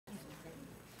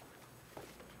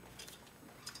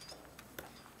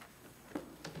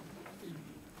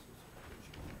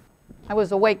I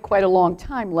was awake quite a long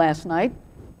time last night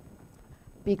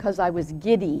because I was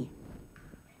giddy.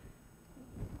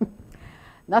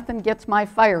 Nothing gets my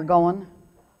fire going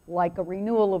like a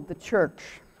renewal of the church.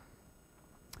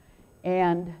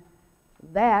 And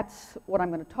that's what I'm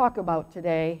going to talk about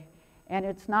today. And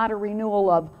it's not a renewal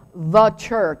of the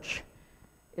church.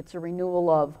 It's a renewal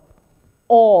of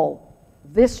all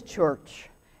this church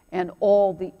and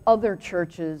all the other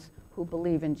churches who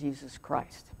believe in Jesus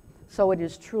Christ. So it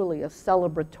is truly a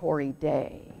celebratory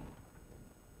day.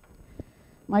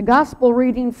 My gospel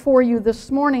reading for you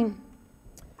this morning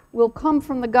will come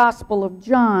from the Gospel of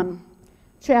John,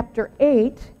 chapter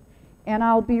 8, and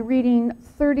I'll be reading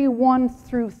 31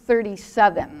 through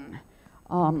 37.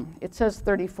 It says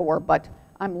 34, but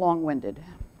I'm long-winded.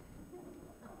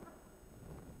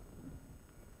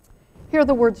 Hear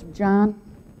the words of John.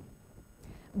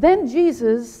 Then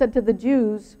Jesus said to the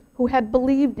Jews who had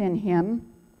believed in him,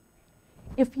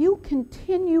 "If you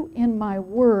continue in my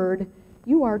word,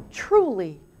 you are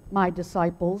truly my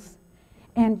disciples,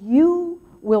 and you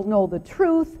will know the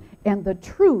truth, and the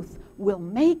truth will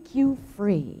make you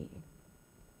free."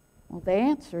 Well, they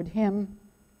answered him,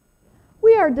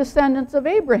 "We are descendants of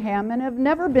Abraham and have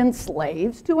never been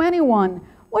slaves to anyone.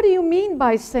 What do you mean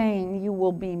by saying you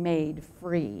will be made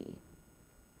free?"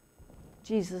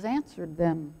 Jesus answered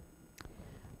them,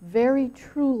 "Very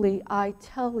truly I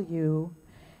tell you,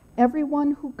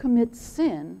 everyone who commits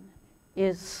sin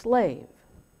is slave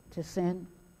to sin.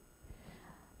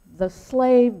 The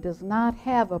slave does not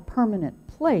have a permanent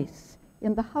place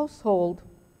in the household.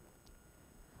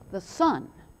 The Son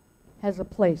has a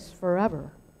place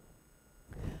forever.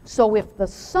 So if the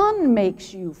Son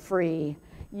makes you free,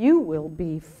 you will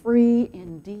be free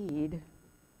indeed.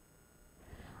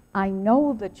 I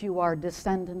know that you are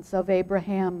descendants of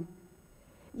Abraham,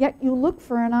 yet you look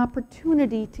for an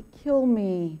opportunity to kill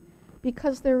me,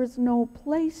 because there is no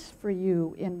place for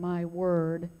you in my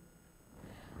word.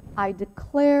 I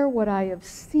declare what I have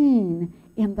seen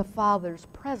in the Father's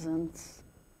presence.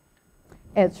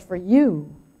 As for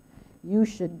you, you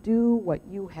should do what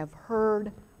you have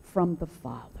heard from the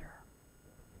Father."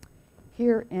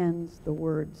 Here ends the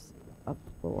words of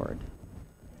the Lord.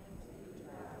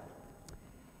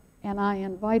 And I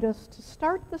invite us to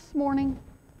start this morning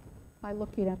by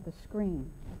looking at the screen.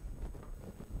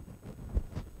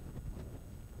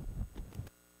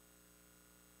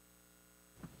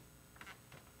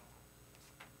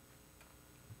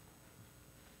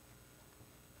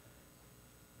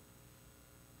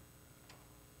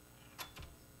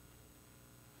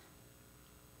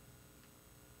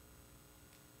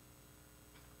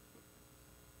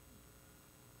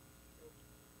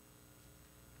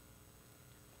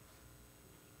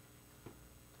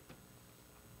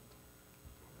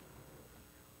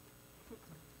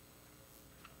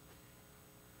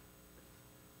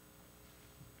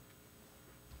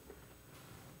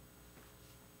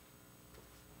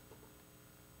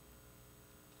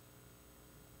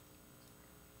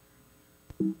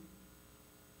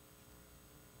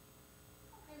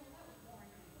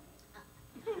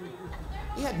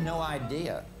 He had no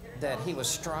idea that he was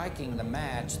striking the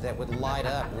match that would light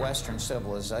up Western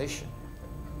civilization.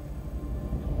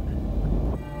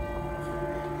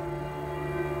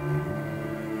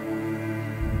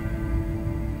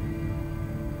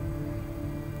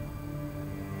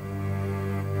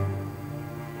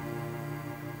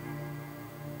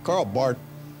 Karl Barth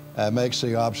makes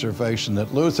the observation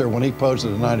that Luther, when he posed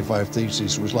the 95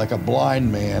 Theses, was like a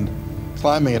blind man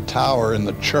climbing a tower in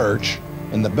the church,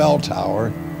 in the bell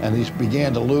tower, and he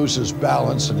began to lose his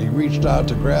balance, and he reached out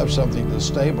to grab something to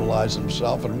stabilize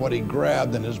himself, and what he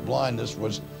grabbed in his blindness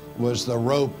was the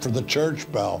rope for the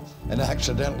church bell, and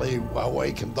accidentally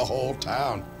awakened the whole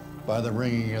town by the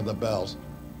ringing of the bells.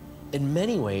 In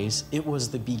many ways, it was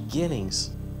the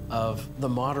beginnings of the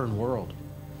modern world.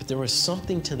 But there was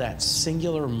something to that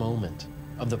singular moment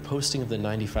of the posting of the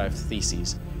 95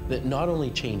 Theses that not only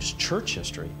changed church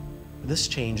history, this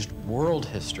changed world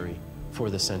history for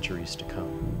the centuries to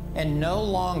come. And no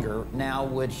longer now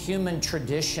would human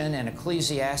tradition and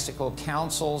ecclesiastical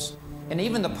councils and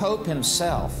even the Pope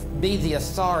himself be the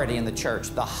authority in the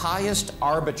church. The highest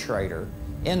arbitrator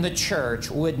in the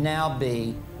church would now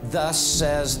be, "Thus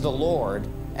says the Lord,"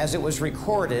 as it was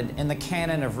recorded in the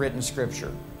canon of written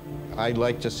scripture. I'd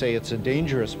like to say it's a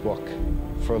dangerous book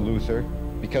for Luther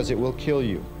because it will kill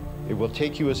you. It will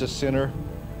take you as a sinner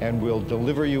and will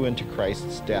deliver you into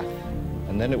Christ's death,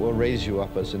 and then it will raise you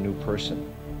up as a new person.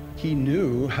 He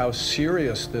knew how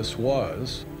serious this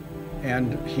was,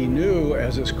 and he knew,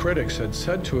 as his critics had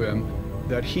said to him,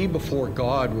 that he before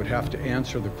God would have to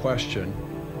answer the question,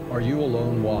 "Are you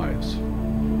alone wise?"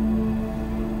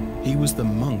 He was the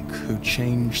monk who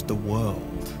changed the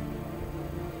world.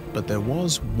 But there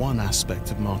was one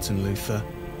aspect of Martin Luther,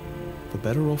 for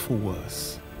better or for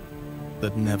worse,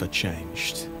 that never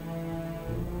changed.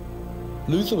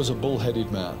 Luther was a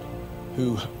bull-headed man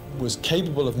who was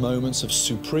capable of moments of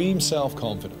supreme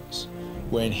self-confidence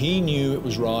when he knew it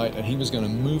was right and he was going to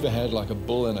move ahead like a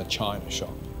bull in a china shop.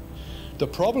 The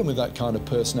problem with that kind of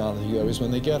personality, though, is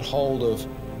when they get hold of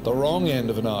the wrong end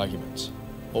of an argument,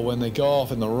 or when they go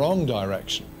off in the wrong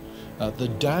direction, the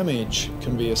damage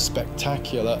can be as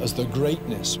spectacular as the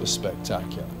greatness was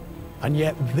spectacular. And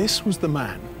yet this was the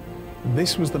man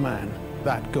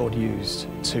that God used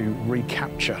to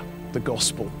recapture the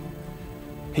gospel.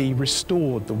 He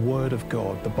restored the Word of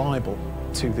God, the Bible,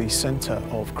 to the center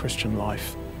of Christian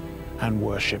life and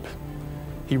worship.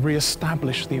 He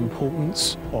re-established the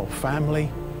importance of family,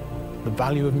 the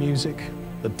value of music,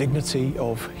 the dignity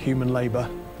of human labor,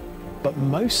 but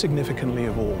most significantly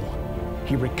of all,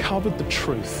 he recovered the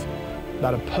truth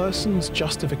that a person's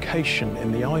justification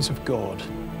in the eyes of God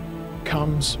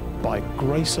comes by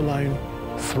grace alone,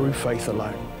 through faith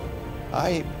alone.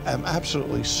 I am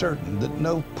absolutely certain that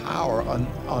no power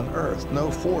on earth,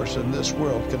 no force in this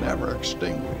world can ever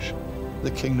extinguish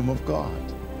the kingdom of God.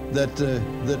 That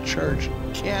the church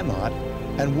cannot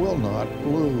and will not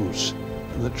lose.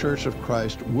 The Church of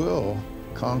Christ will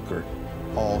conquer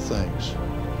all things.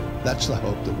 That's the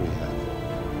hope that we have.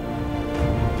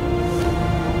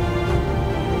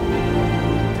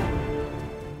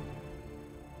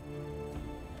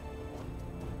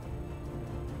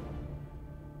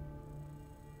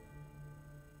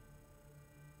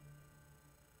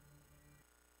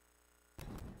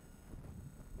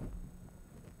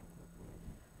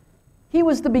 He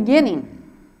was the beginning,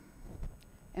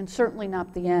 and certainly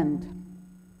not the end.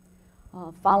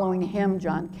 Following him,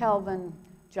 John Calvin,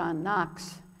 John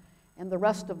Knox, and the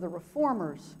rest of the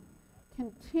reformers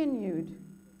continued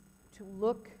to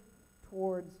look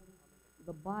towards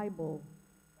the Bible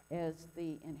as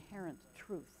the inherent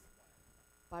truth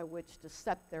by which to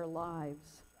set their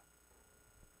lives.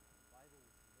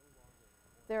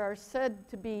 There are said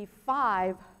to be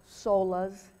 5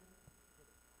 solas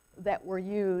that were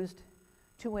used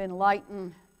to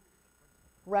enlighten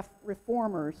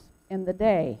reformers in the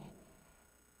day.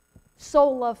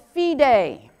 Sola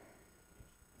fide,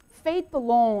 faith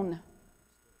alone.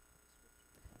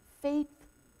 Faith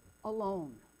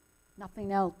alone,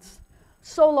 nothing else.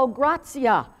 Sola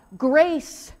gratia,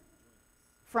 grace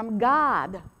from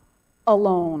God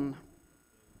alone.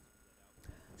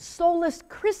 Solus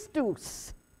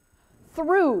Christus,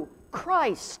 through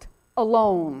Christ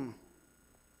alone.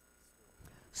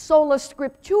 Sola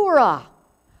Scriptura,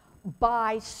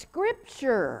 by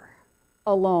Scripture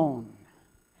alone.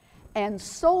 And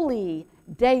soli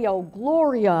Deo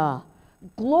Gloria,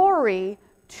 glory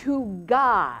to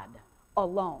God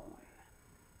alone.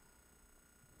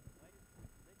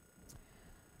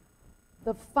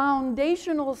 The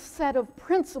foundational set of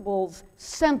principles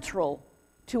central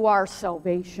to our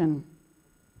salvation.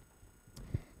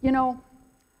 You know,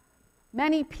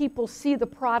 many people see the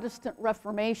Protestant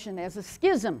Reformation as a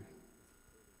schism,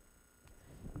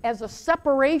 as a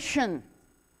separation,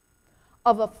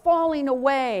 of a falling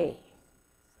away.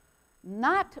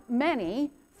 Not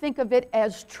many think of it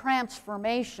as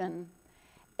transformation,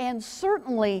 and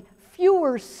certainly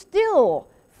fewer still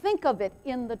think of it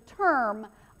in the term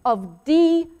of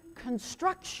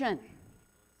deconstruction.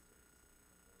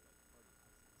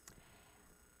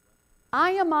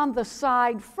 I am on the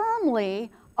side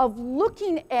firmly of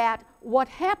looking at what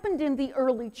happened in the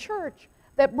early church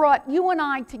that brought you and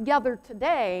I together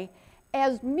today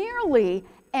as merely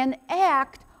an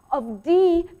act of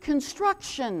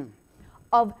deconstruction,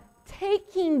 of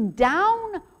taking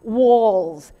down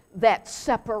walls that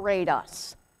separate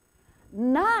us,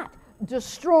 not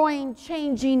destroying,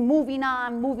 changing, moving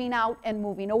on, moving out, and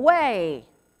moving away.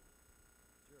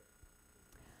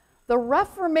 The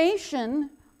Reformation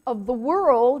of the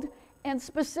world, and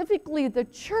specifically the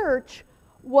church,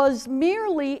 was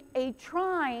merely a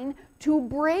trying to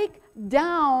break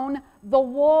down the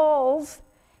walls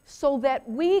so that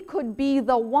we could be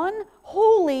the one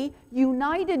holy,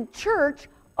 united church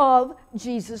of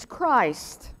Jesus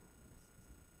Christ.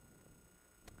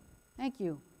 Thank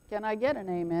you. Can I get an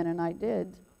amen? And I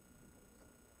did.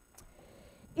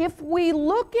 If we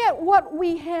look at what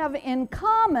we have in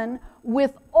common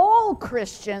with all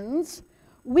Christians,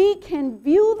 we can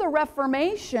view the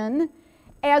Reformation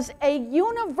as a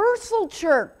universal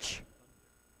church,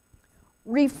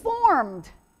 reformed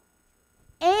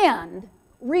and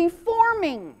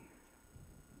reforming.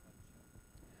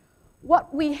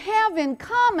 What we have in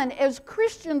common as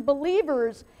Christian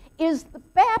believers is the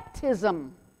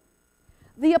baptism,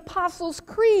 the Apostles'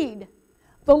 Creed,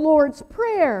 the Lord's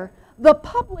Prayer, the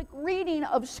public reading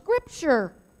of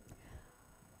Scripture,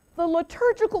 the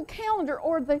liturgical calendar,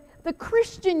 or the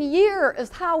Christian year is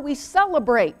how we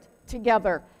celebrate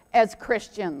together as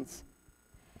Christians.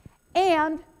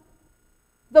 And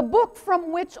the book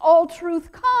from which all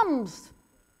truth comes.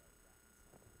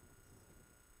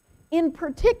 In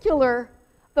particular,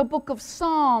 the book of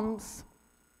Psalms,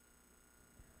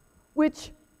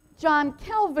 which John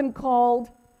Calvin called,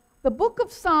 the book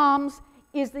of Psalms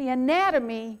is the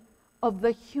anatomy of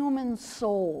the human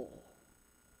soul.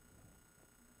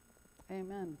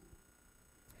 Amen.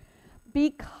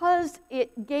 Because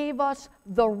it gave us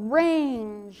the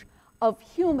range of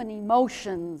human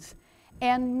emotions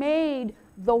and made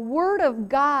the Word of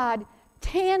God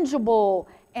tangible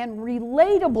and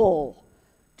relatable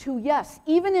to, yes,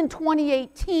 even in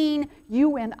 2018,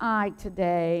 you and I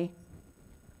today.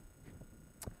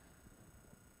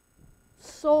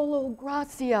 Solo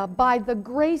gratia, by the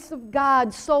grace of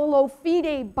God. Solo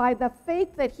fide, by the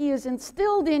faith that He has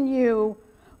instilled in you.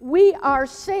 We are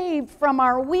saved from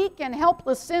our weak and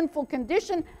helpless sinful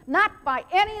condition, not by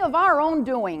any of our own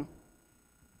doing,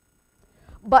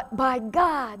 but by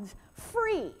God's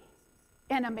free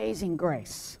and amazing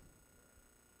grace.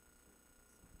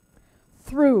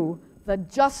 Through the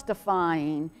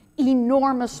justifying,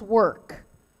 enormous work,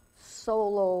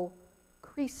 solo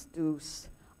Christus,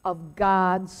 of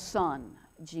God's Son,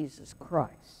 Jesus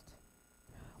Christ.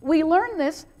 We learn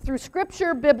this through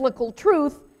Scripture, biblical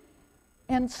truth,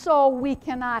 and so we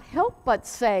cannot help but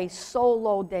say,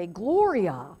 solo Deo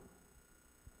gloria,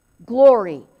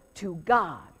 glory to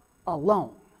God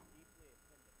alone.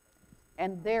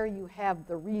 And there you have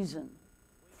the reason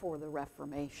for the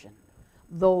Reformation.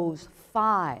 Those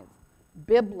 5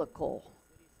 biblical,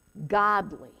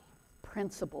 godly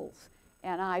principles.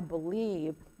 And I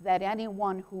believe that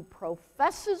anyone who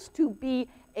professes to be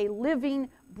a living,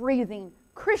 breathing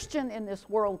Christian in this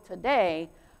world today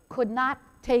could not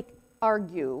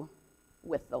argue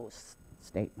with those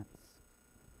statements.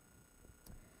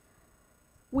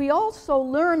 We also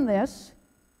learn this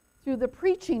through the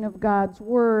preaching of God's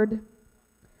Word.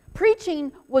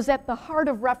 Preaching was at the heart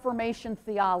of Reformation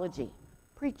theology.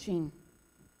 Preaching.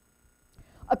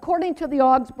 According to the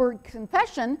Augsburg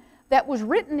Confession, that was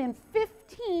written in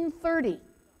 1530.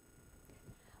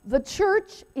 The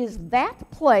church is that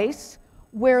place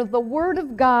where the Word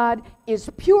of God is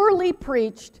purely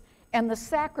preached and the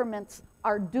sacraments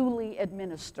are duly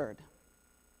administered.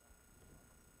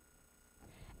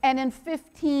 And in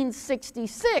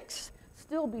 1566,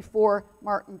 still before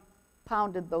Martin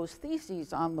pounded those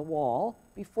theses on the wall,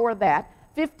 before that,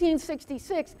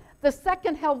 1566, the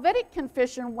Second Helvetic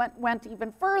Confession went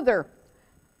even further.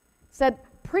 Said,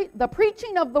 the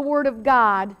preaching of the Word of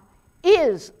God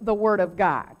is the Word of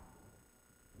God.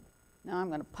 Now I'm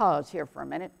going to pause here for a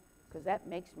minute because that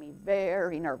makes me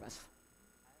very nervous.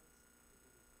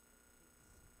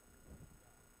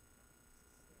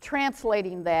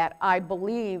 Translating that, I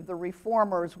believe the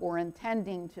Reformers were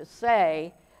intending to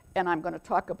say, and I'm going to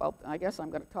talk about, I guess I'm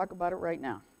going to talk about it right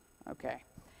now. Okay.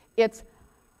 It's,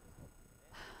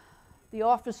 the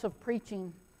office of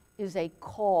preaching is a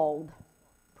called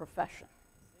profession.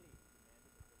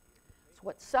 It's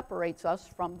what separates us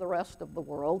from the rest of the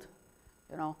world.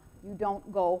 You know, you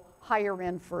don't go hire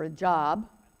in for a job,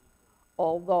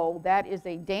 although that is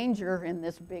a danger in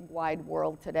this big wide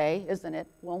world today, isn't it?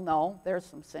 Well, no, there's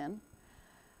some sin.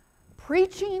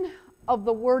 Preaching of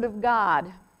the Word of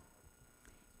God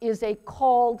is a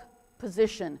called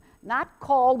position, not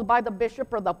called by the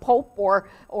bishop or the pope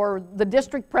or the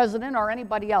district president or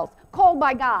anybody else, called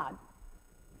by God.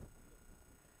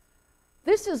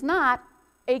 This is not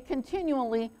a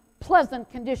continually pleasant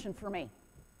condition for me.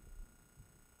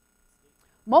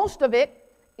 Most of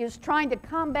it is trying to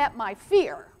combat my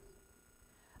fear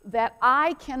that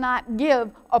I cannot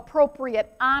give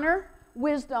appropriate honor,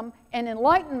 wisdom, and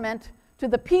enlightenment to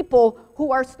the people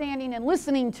who are standing and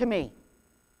listening to me.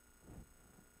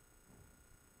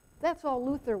 That's all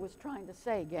Luther was trying to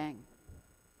say, gang.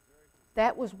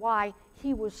 That was why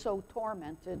he was so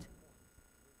tormented.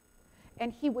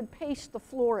 And he would pace the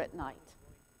floor at night.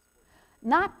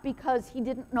 Not because he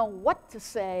didn't know what to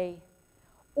say,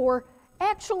 or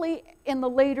actually in the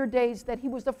later days that he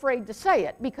was afraid to say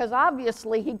it, because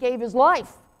obviously he gave his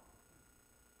life.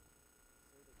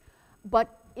 But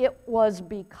it was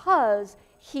because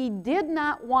he did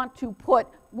not want to put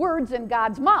words in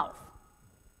God's mouth,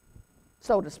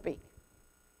 so to speak.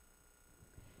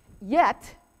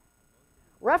 Yet,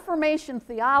 Reformation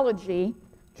theology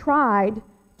tried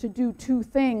to do two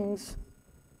things.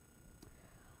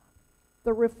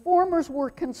 The Reformers were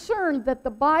concerned that the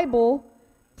Bible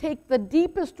take the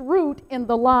deepest root in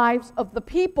the lives of the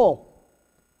people.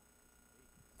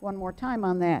 One more time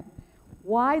on that.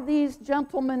 Why these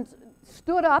gentlemen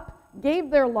stood up,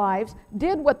 gave their lives,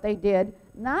 did what they did,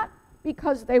 not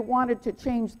because they wanted to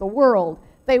change the world.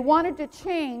 They wanted to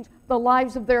change the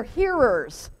lives of their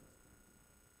hearers.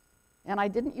 And I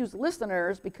didn't use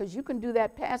listeners because you can do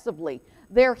that passively.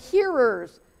 Their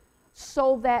hearers,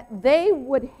 so that they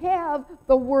would have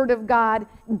the Word of God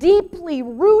deeply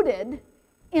rooted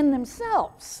in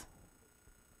themselves.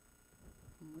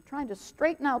 We're trying to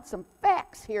straighten out some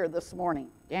facts here this morning,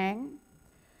 gang.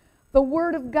 The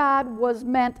Word of God was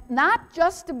meant not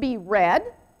just to be read,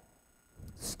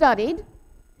 studied,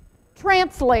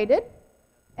 translated,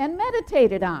 and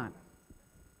meditated on.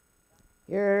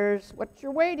 Here's what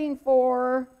you're waiting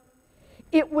for.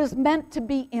 It was meant to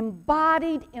be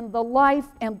embodied in the life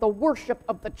and the worship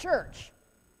of the church.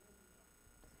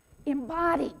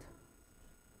 Embodied.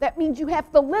 That means you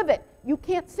have to live it. You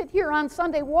can't sit here on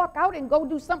Sunday, walk out, and go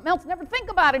do something else, never think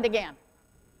about it again.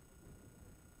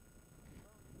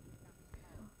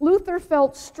 Luther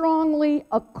felt strongly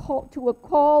a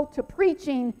call to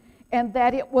preaching, and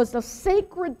that it was a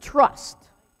sacred trust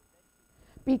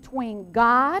between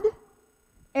God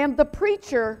and the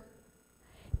preacher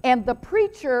and the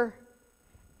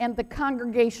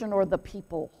congregation or the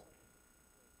people.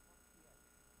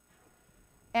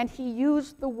 And he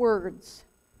used the words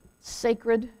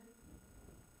sacred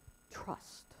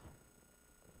trust.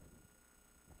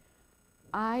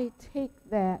 I take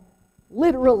that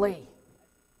literally.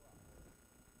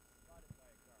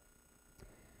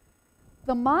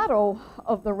 The motto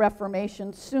of the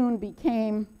Reformation soon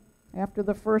became, after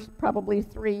the first probably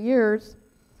 3 years,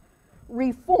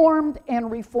 reformed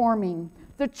and reforming.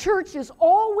 The church is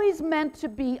always meant to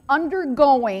be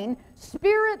undergoing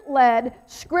spirit-led,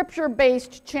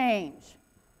 scripture-based change.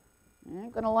 You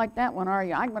ain't going to like that one, are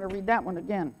you? I'm going to read that one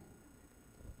again.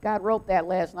 God wrote that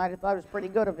last night. I thought it was pretty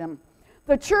good of him.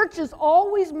 The church is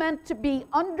always meant to be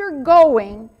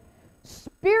undergoing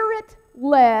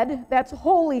spirit-led, that's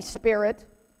Holy Spirit,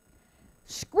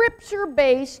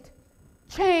 scripture-based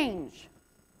change.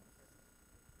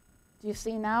 Do you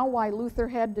see now why Luther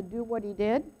had to do what he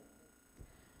did?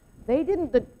 They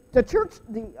didn't, the church,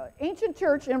 the ancient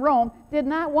church in Rome did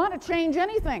not want to change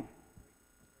anything.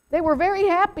 They were very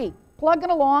happy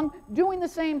plugging along, doing the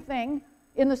same thing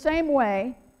in the same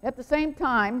way, at the same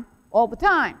time, all the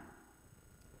time.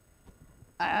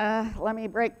 Let me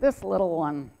break this little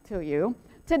one to you.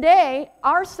 Today,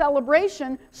 our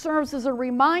celebration serves as a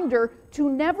reminder to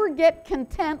never get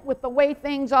content with the way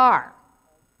things are.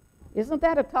 Isn't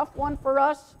that a tough one for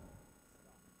us?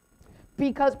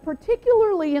 Because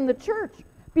particularly in the church,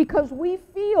 because we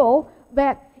feel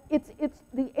that it's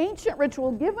the ancient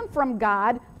ritual given from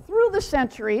God through the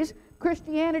centuries.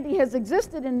 Christianity has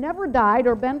existed and never died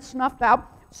or been snuffed out,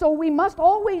 so we must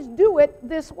always do it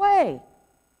this way.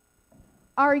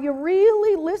 Are you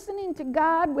really listening to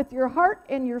God with your heart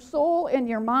and your soul and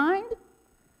your mind?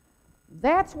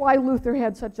 That's why Luther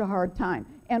had such a hard time.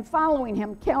 And following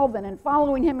him, Calvin, and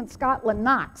following him in Scotland,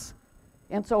 Knox.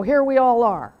 And so here we all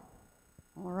are.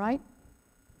 All right?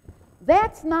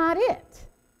 That's not it.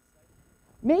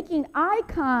 Making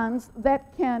icons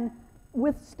that can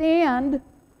withstand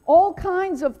all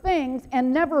kinds of things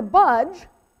and never budge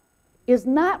is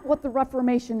not what the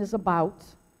Reformation is about.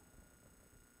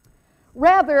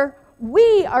 Rather,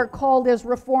 we are called as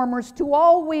reformers to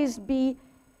always be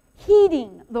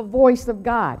heeding the voice of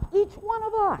God, each one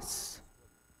of us,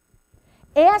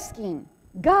 asking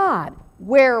God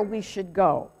where we should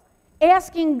go,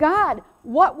 asking God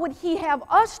what would He have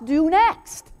us do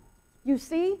next. You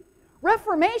see,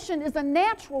 Reformation is a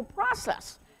natural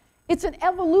process. It's an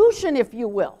evolution, if you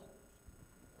will.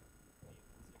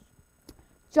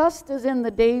 Just as in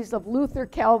the days of Luther,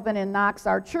 Calvin, and Knox,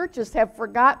 our churches have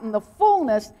forgotten the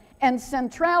fullness and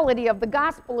centrality of the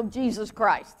gospel of Jesus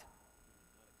Christ.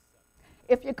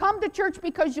 If you come to church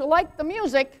because you like the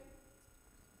music,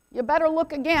 you better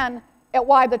look again at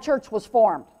why the church was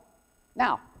formed.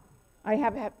 Now, I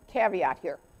have a caveat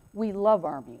here. We love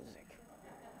our music.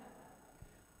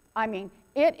 I mean,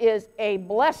 it is a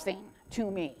blessing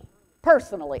to me,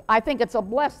 personally. I think it's a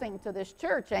blessing to this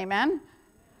church, amen?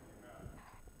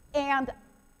 And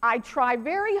I try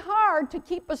very hard to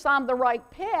keep us on the right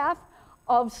path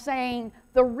of saying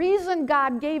the reason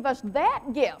God gave us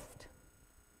that gift,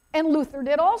 and Luther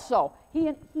did also,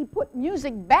 he put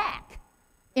music back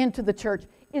into the church,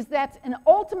 is that's an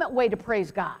ultimate way to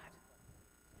praise God.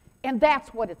 And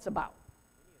that's what it's about.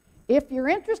 If you're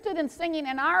interested in singing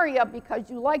an aria because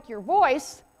you like your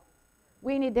voice,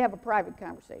 we need to have a private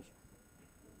conversation.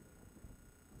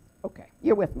 Okay,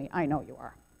 you're with me. I know you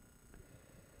are.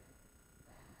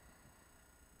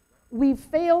 We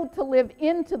failed to live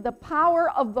into the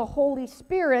power of the Holy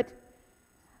Spirit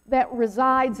that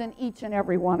resides in each and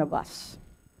every one of us.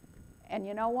 And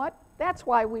you know what? That's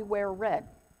why we wear red.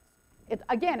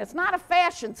 Again, it's not a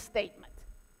fashion statement.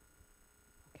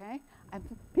 Okay?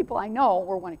 People I know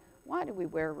were wondering, why do we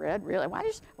wear red, really? Why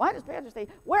does Pastor say,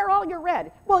 wear all your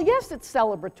red? Well, yes, it's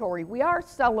celebratory. We are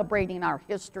celebrating our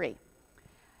history.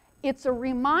 It's a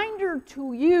reminder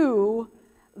to you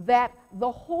that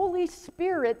the Holy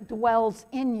Spirit dwells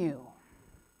in you.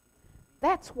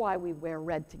 That's why we wear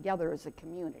red together as a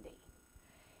community.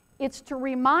 It's to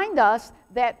remind us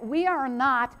that we are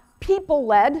not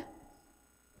people-led.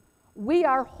 We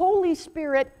are Holy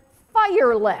Spirit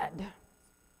fire-led.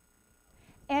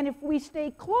 And if we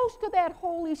stay close to that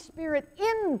Holy Spirit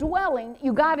indwelling,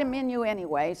 you got him in you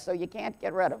anyway, so you can't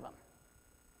get rid of him.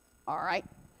 All right?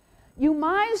 You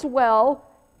might as well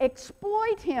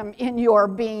exploit him in your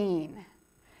being.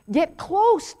 Get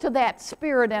close to that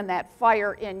spirit and that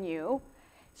fire in you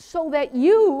so that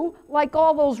you, like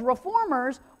all those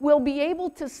reformers, will be able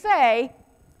to say,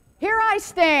 here I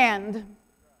stand.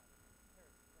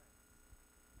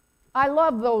 I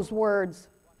love those words.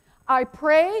 I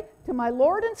pray to my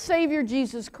Lord and Savior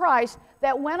Jesus Christ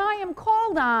that when I am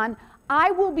called on,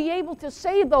 I will be able to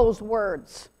say those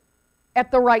words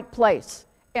at the right place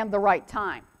and the right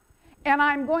time. And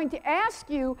I'm going to ask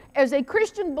you, as a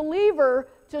Christian believer,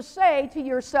 to say to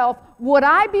yourself, would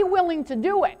I be willing to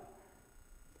do it?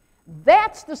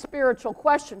 That's the spiritual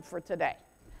question for today.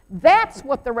 That's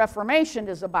what the Reformation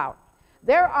is about.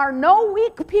 There are no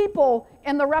weak people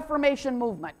in the Reformation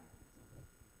movement.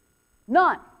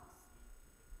 None.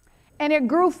 And it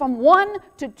grew from 1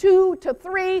 to 2 to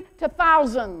 3 to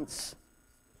thousands.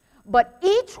 But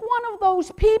each one of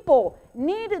those people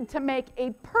needed to make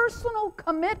a personal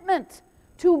commitment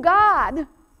to God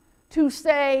to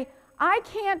say, I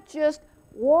can't just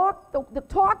talk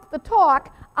the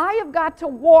talk, I have got to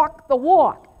walk the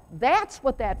walk. That's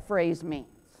what that phrase means.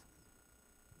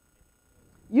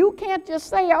 You can't just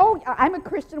say, oh, I'm a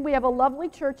Christian, we have a lovely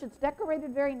church, it's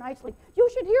decorated very nicely. You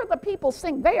should hear the people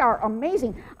sing, they are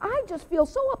amazing. I just feel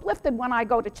so uplifted when I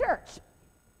go to church.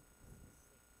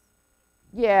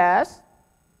 Yes,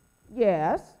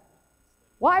 yes.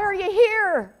 Why are you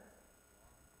here?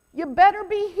 You better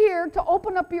be here to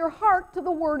open up your heart to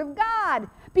the Word of God,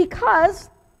 because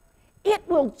it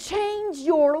will change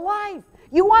your life.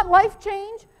 You want life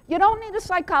change? You don't need a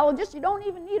psychologist. You don't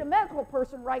even need a medical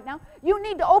person right now. You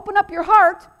need to open up your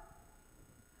heart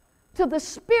to the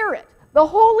Spirit, the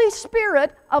Holy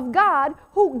Spirit of God,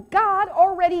 who God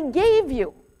already gave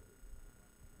you.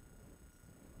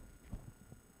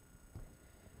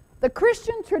 The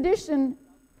Christian tradition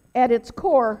at its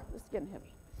core, it's getting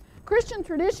heavy. Christian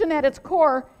tradition at its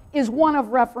core is one of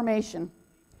Reformation.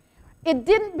 It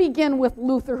didn't begin with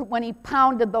Luther when he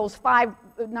pounded those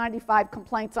 595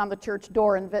 complaints on the church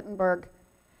door in Wittenberg.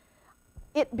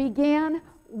 It began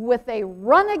with a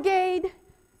renegade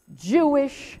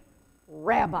Jewish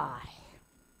rabbi.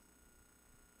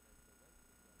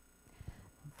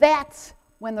 That's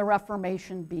when the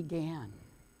Reformation began.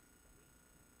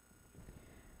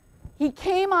 He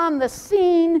came on the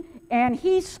scene and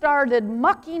he started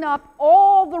mucking up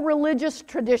all the religious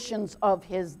traditions of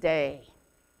his day.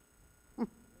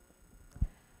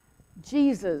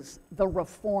 Jesus, the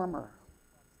reformer.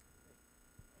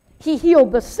 He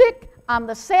healed the sick on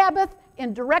the Sabbath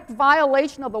in direct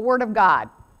violation of the Word of God.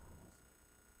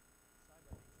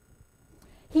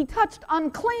 He touched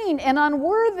unclean and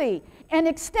unworthy and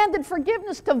extended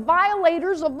forgiveness to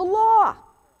violators of the law.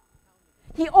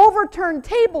 He overturned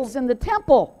tables in the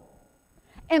temple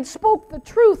and spoke the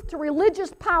truth to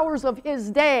religious powers of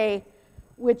his day,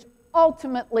 which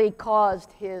ultimately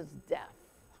caused his death.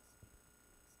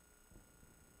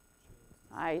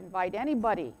 I invite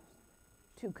anybody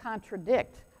to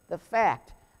contradict the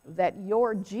fact that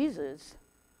your Jesus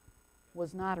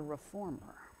was not a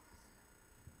reformer.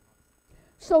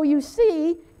 So you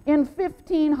see, in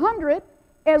 1500,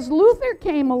 as Luther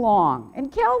came along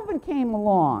and Calvin came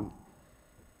along,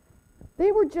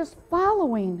 they were just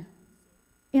following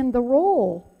in the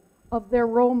role of their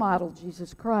role model,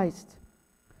 Jesus Christ.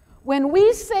 When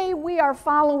we say we are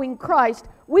following Christ,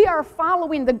 we are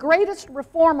following the greatest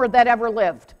reformer that ever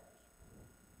lived.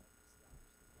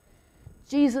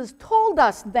 Jesus told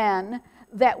us then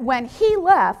that when he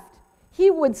left,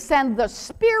 he would send the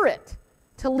Spirit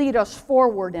to lead us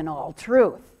forward in all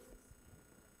truth.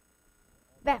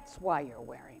 That's why you're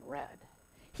wearing red.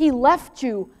 He left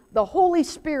you the Holy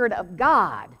Spirit of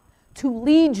God to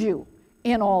lead you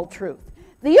in all truth.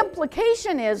 The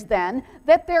implication is then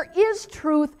that there is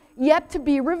truth yet to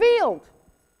be revealed.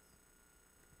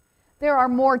 There are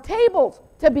more tables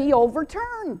to be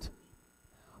overturned,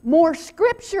 more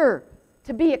scripture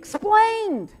to be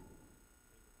explained.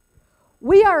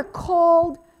 We are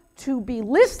called to be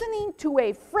listening to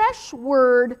a fresh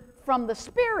word from the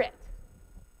Spirit,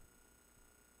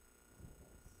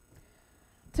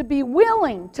 to be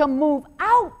willing to move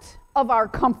out of our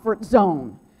comfort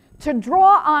zone, to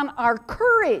draw on our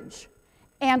courage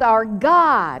and our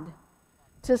God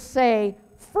to say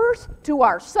first to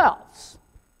ourselves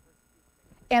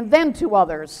and then to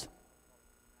others,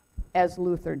 as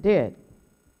Luther did,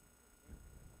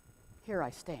 here I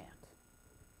stand.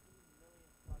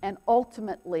 And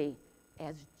ultimately,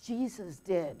 as Jesus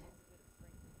did,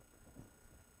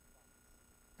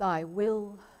 thy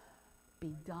will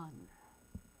be done.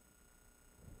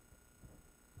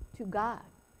 To God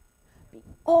be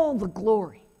all the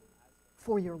glory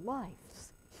for your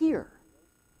lives here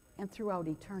and throughout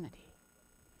eternity.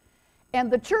 And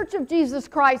the Church of Jesus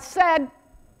Christ said,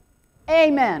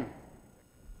 Amen.